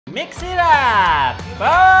Mix it up,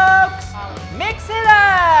 folks! Mix it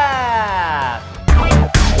up!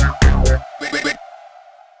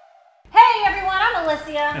 Hey everyone, I'm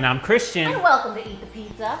Alicia. And I'm Christian. And welcome to Eat the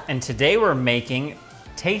Pizza. And today we're making,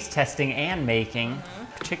 taste testing and making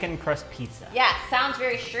chicken crust pizza. Yeah, sounds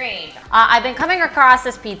very strange. I've been coming across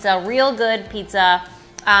this pizza, real good pizza.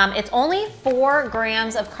 It's only 4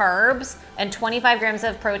 grams of carbs and 25 grams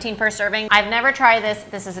of protein per serving. I've never tried this.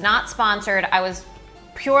 This is not sponsored. I was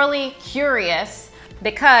purely curious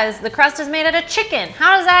because the crust is made out of chicken.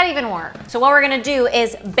 How does that even work? So what we're gonna do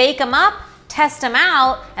is bake them up, test them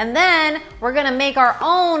out, and then we're gonna make our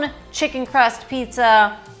own chicken crust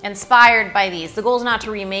pizza inspired by these. The goal is not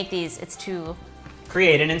to remake these, it's to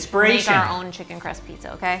create an inspiration. Make our own chicken crust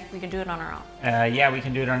pizza, okay? We can do it on our own. Yeah, we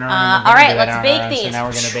can do it on our own. All right, let's bake these. So now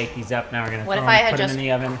we're gonna bake these up. Now we're gonna put them in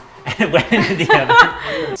the oven and it went into the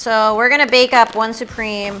oven. So we're gonna bake up 1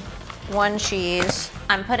 supreme, 1 cheese.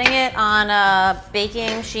 I'm putting it on a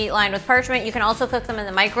baking sheet lined with parchment. You can also cook them in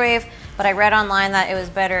the microwave, but I read online that it was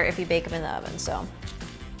better if you bake them in the oven, so.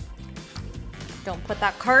 Don't put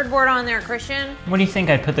that cardboard on there, Christian. What do you think?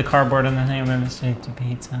 I put the cardboard on the thing of a mistake to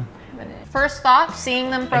pizza. First thoughts, seeing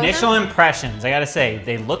them frozen? Initial impressions, I gotta say,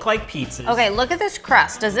 they look like pizzas. Okay, look at this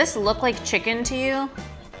crust. Does this look like chicken to you?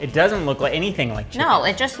 It doesn't look like anything like chicken. No,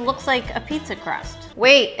 it just looks like a pizza crust.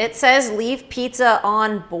 Wait, it says leave pizza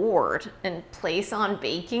on board and place on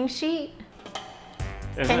baking sheet?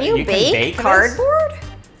 Can you bake cardboard?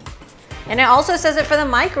 And it also says it for the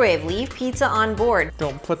microwave, leave pizza on board.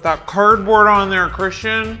 Don't put that cardboard on there,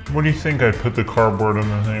 Christian. What do you think? I put the cardboard on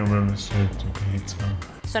the thing of a mistake to pizza.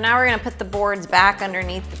 So now we're gonna put the boards back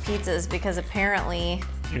underneath the pizzas because apparently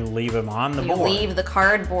you leave them on the board. You leave the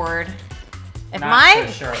cardboard. If my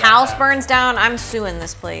house burns down, I'm suing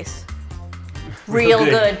this place. Real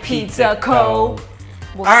Good Pizza Co.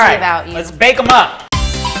 We'll see about you. Let's bake them up.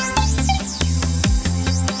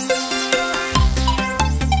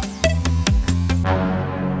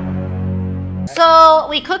 So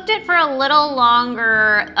we cooked it for a little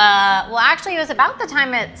longer. Well, actually, it was about the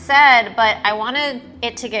time it said, but I wanted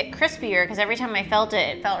it to get crispier because every time I felt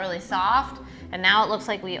it, it felt really soft. And now it looks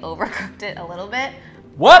like we overcooked it a little bit.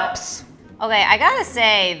 Whoops! Okay, I gotta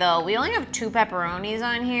say though, we only have 2 pepperonis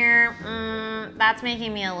on here. That's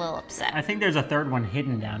making me a little upset. I think there's a 3rd one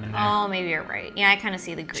hidden down in there. Oh, maybe you're right. Yeah, I kind of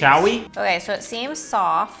see the grease. Shall we? Okay, so it seems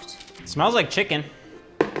soft. It smells like chicken.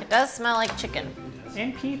 It does smell like chicken.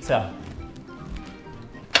 And pizza.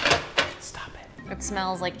 Stop it. It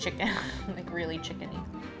smells like chicken, like really chickeny.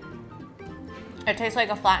 It tastes like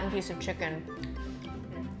a flattened piece of chicken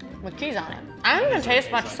with cheese on it. I don't even taste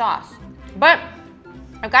much sauce, but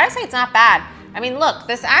I've got to say it's not bad. I mean, look,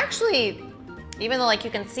 this actually, even though like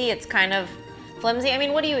you can see it's kind of flimsy, I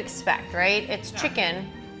mean, what do you expect, right? It's chicken.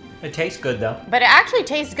 It tastes good though. But it actually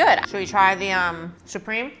tastes good. Should we try the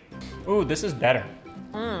Supreme? Ooh, this is better.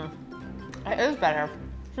 It is better.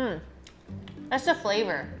 That's the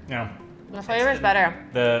flavor. Yeah. The flavor is better.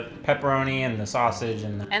 The pepperoni and the sausage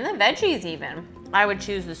and the veggies even. I would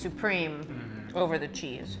choose the Supreme over the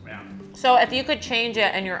cheese. Yeah. So if you could change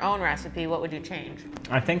it in your own recipe, what would you change?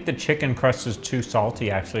 I think the chicken crust is too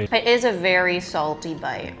salty, actually. It is a very salty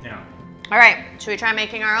bite. Yeah. All right, should we try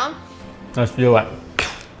making our own? Let's do it.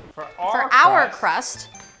 For our crust,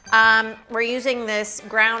 we're using this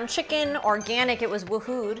ground chicken, organic. It was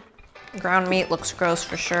woohooed. Ground meat looks gross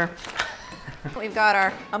for sure. We've got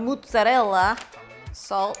our mozzarella,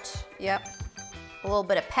 salt, yep, a little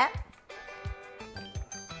bit of pep.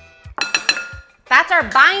 That's our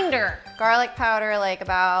binder. Garlic powder, like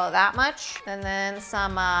about that much. And then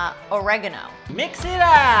some oregano. Mix it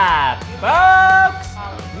up, folks!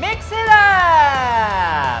 Mix it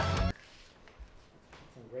up!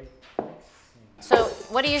 So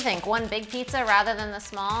what do you think? 1 big pizza rather than the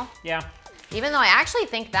small? Yeah. Even though I actually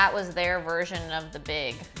think that was their version of the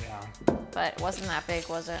big. Yeah. But it wasn't that big,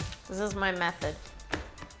 was it? This is my method.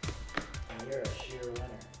 You're a sheer winner.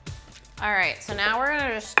 All right, so now we're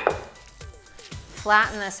gonna just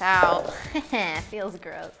flatten this out. Feels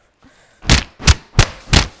gross.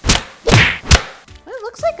 It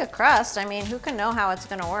looks like a crust. I mean, who can know how it's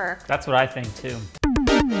gonna work? That's what I think too.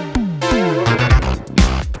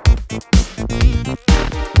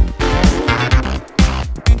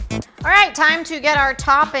 All right, time to get our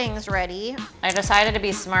toppings ready. I decided to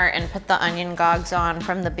be smart and put the onion gogs on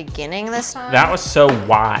from the beginning this time. That was so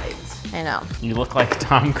wise. I know. You look like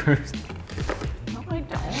Tom Cruise. No, I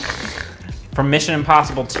don't. From Mission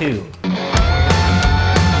Impossible 2.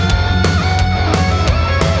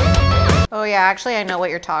 Oh yeah, actually I know what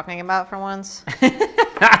you're talking about for once.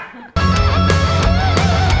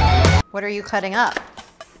 What are you cutting up?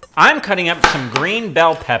 I'm cutting up some green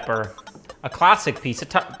bell pepper, a classic pizza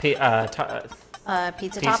Pizza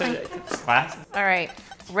topping. Class. All right,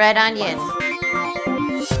 red onion.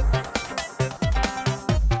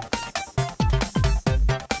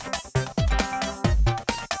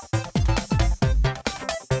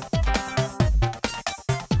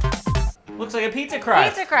 Looks like a pizza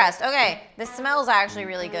crust. Pizza crust. Okay, this smells actually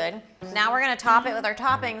really good. Now we're gonna top it with our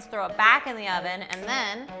toppings, throw it back in the oven, and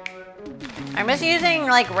then I'm just using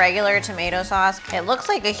like regular tomato sauce. It looks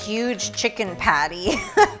like a huge chicken patty.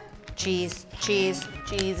 Cheese, cheese,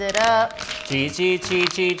 cheese it up. Cheese, cheese, cheese,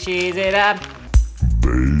 cheese, cheese it up.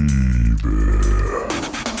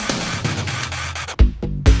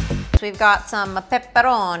 So we've got some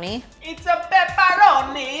pepperoni. It's a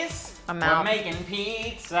pepperonis. Amount. We're making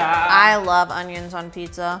pizza. I love onions on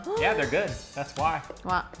pizza. Yeah, they're good. That's why.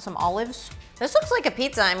 Want some olives? This looks like a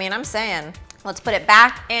pizza, I mean, I'm saying. Let's put it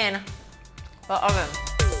back in the oven.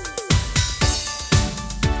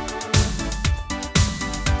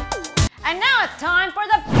 And now it's time for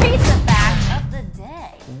the pizza fact of the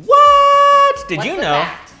day. What? Did What's you the know?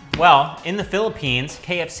 fact? Well, in the Philippines,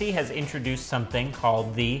 KFC has introduced something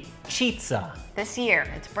called the chitza. This year,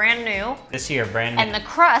 it's brand new. This year, brand new. And the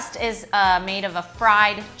crust is made of a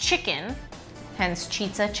fried chicken, hence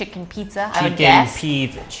chitza, chicken pizza, I would guess.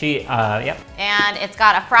 Chicken pizza, yep. And it's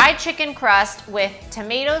got a fried chicken crust with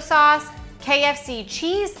tomato sauce, KFC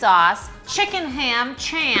cheese sauce, chicken ham,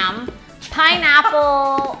 cham,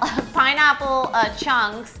 pineapple,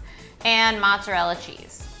 chunks, and mozzarella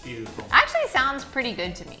cheese. Beautiful. Actually sounds pretty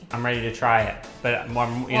good to me. I'm ready to try it, but more,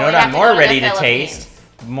 you know we what have I'm to more go to the ready to Philippines. taste?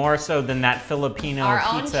 More so than that Filipino Our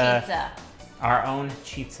own pizza. pizza. Our own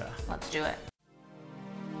chitza. Let's do it.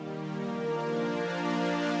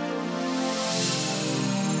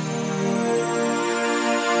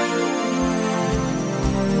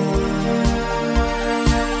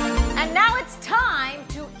 And now it's time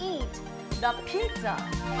to eat the pizza.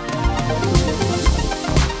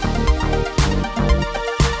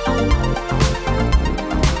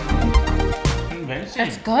 Convincing.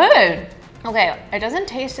 It's good. Okay, it doesn't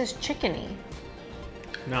taste as chickeny.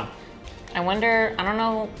 No. I wonder, I don't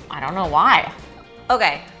know why.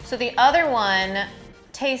 Okay, so the other one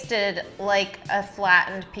tasted like a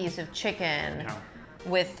flattened piece of chicken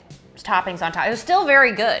with toppings on top. It was still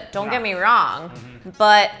very good, don't get me wrong,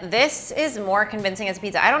 but this is more convincing as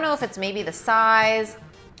pizza. I don't know if it's maybe the size,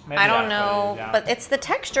 Maybe I don't that's what know, it is, yeah. but it's the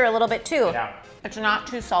texture a little bit too. Yeah. It's not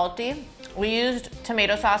too salty. We used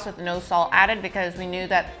tomato sauce with no salt added because we knew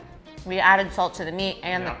that we added salt to the meat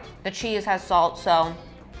and the cheese has salt, so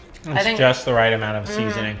I think just the right amount of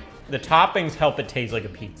seasoning. The toppings help it taste like a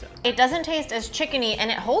pizza. it doesn't taste as chickeny and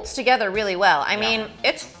it holds together really well. I mean,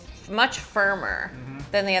 it's much firmer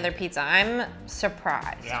than the other pizza. I'm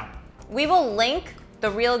surprised. Yeah. We will link the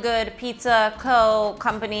Real Good Pizza Co.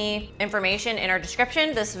 company information in our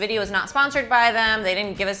description. This video is not sponsored by them. They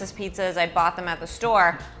didn't give us this pizzas. I bought them at the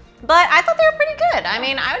store. But I thought they were pretty good. I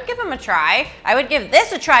mean, I would give them a try. I would give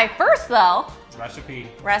this a try first though.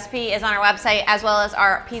 Recipe is on our website as well as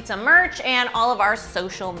our pizza merch and all of our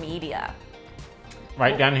social media.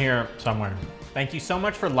 Right down here somewhere. Thank you so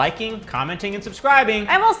much for liking, commenting, and subscribing.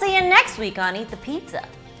 And we'll see you next week on Eat the Pizza.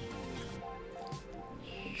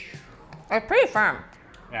 It's pretty firm.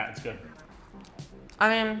 Yeah, it's good. I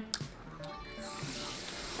mean,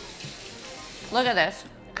 look at this.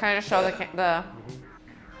 Can I just show the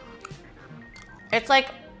it's like,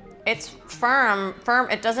 it's firm.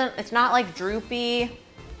 It's not like droopy.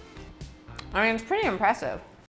 I mean, it's pretty impressive.